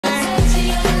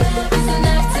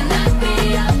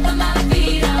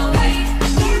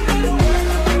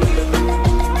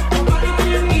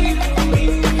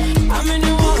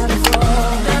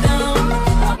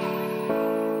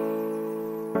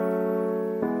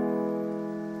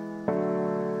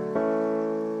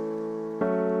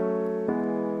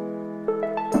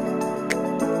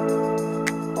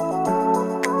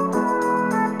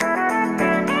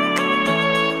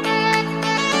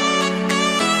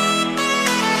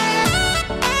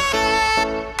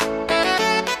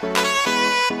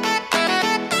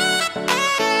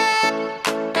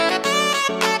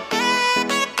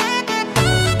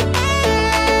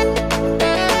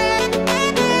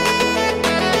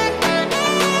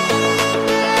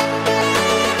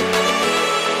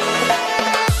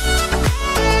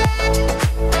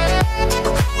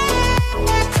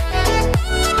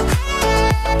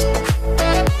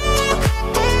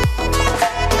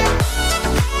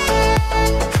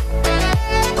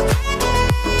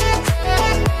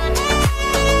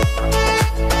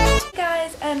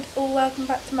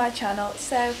to my channel.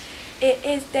 So it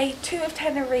is day 2 of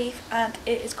Tenerife and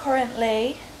it is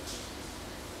currently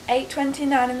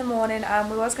 8:29 in the morning, and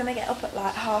we was going to get up at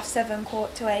like 7:30,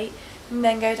 7:45 and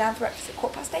then go down for breakfast at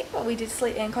 8:15, but we did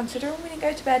sleep in considering we didn't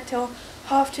go to bed till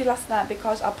 2:30 last night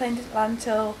because our plane didn't land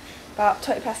till about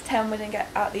 10:20. We didn't get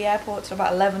out the airport till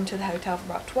about 11, to the hotel for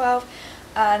about 12,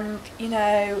 and you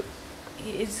know,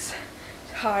 it's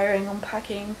tiring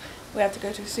unpacking. We had to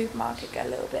go to the supermarket, get a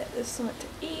little bit, there's something to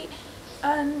eat,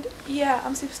 and yeah,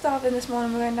 I'm super starving this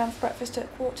morning. We're going down for breakfast at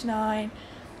 8:45,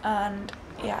 and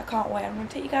yeah, I can't wait. I'm going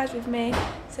to take you guys with me,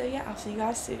 so yeah, I'll see you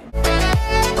guys soon.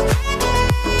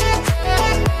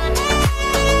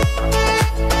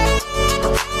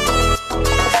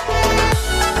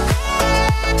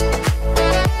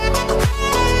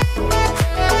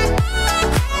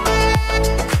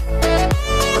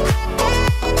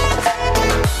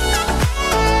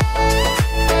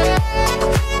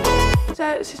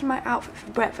 This is my outfit for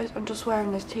breakfast. I'm just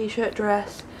wearing this t-shirt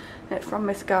dress, and it's from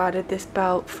Misguided, this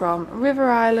belt from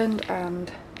River Island,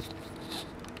 and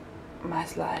my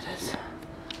sliders.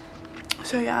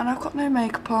 So yeah, and I've got no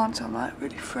makeup on, so I'm like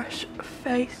really fresh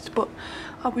faced, but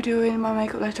I'll be doing my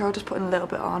makeup later. I'll just put in a little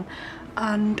bit on,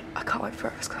 and I can't wait for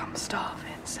breakfast because I'm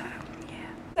starving, so yeah.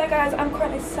 So guys, I'm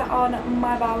currently sat on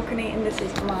my balcony and this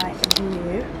is my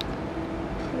view.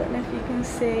 I don't know if you can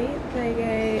see, there you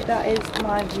go, that is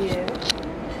my view.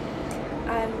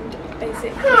 And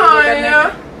basically we're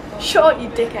gonna shut up, you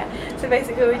dickhead. So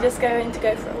basically we're just going to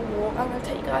go for a walk. I'm gonna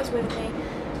take you guys with me,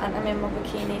 and I'm in my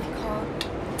bikini if you can't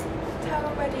tell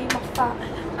already, my fat.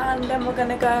 And then we're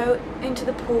gonna go into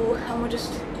the pool and we're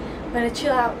gonna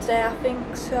chill out today, I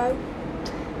think. So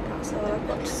that's all I've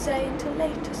got to say until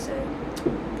later, so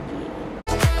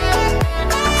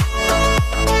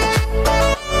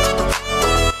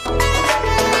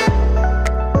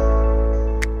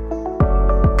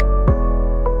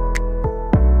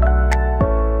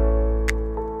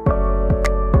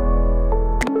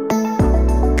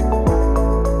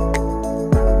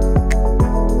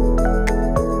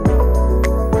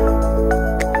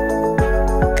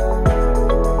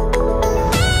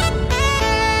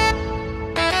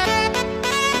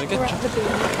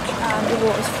the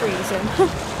water's freezing.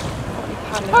 Probably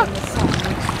paddling in the sand.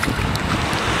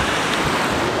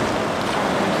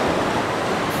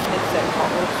 And it's so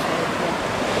hot.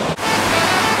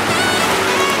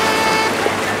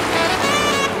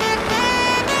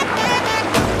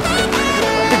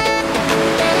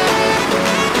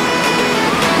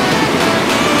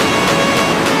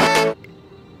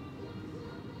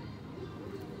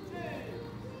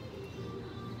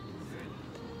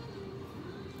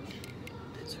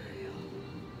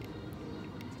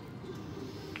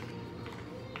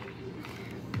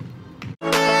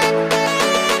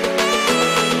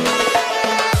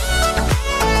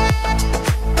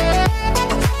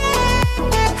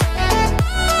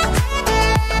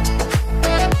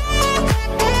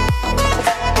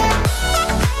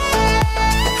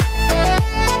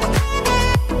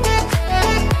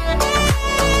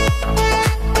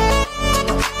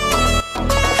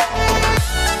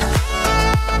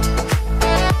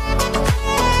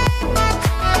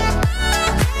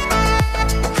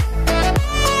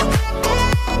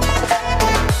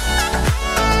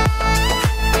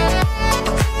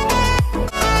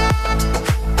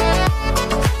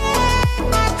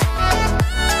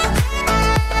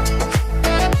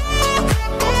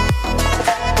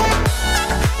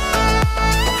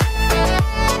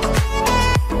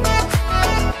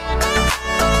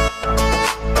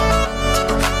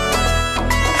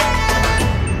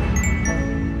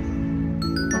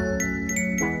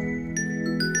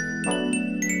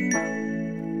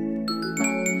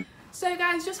 So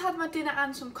guys, just had my dinner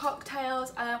and some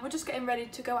cocktails, and we're just getting ready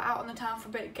to go out on the town for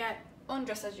a bit, get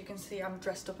undressed. As you can see, I'm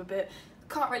dressed up a bit.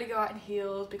 Can't really go out in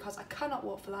heels because I cannot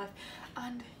walk for life.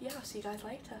 And yeah, I'll see you guys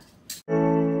later.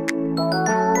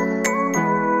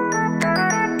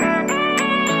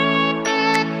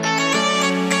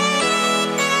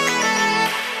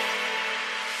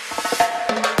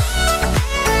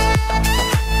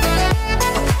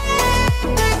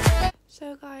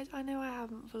 So guys, I know I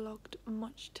haven't vlogged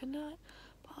much tonight,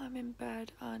 but I'm in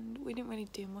bed and we didn't really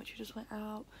do much. We just went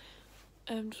out,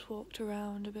 just walked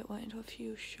around a bit, went into a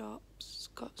few shops,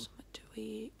 got something to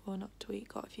eat, or not to eat,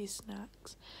 got a few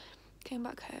snacks, came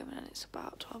back home, and it's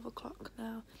about 12 o'clock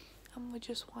now and we're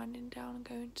just winding down and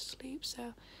going to sleep.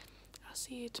 So I'll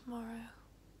see you tomorrow.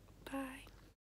 Bye.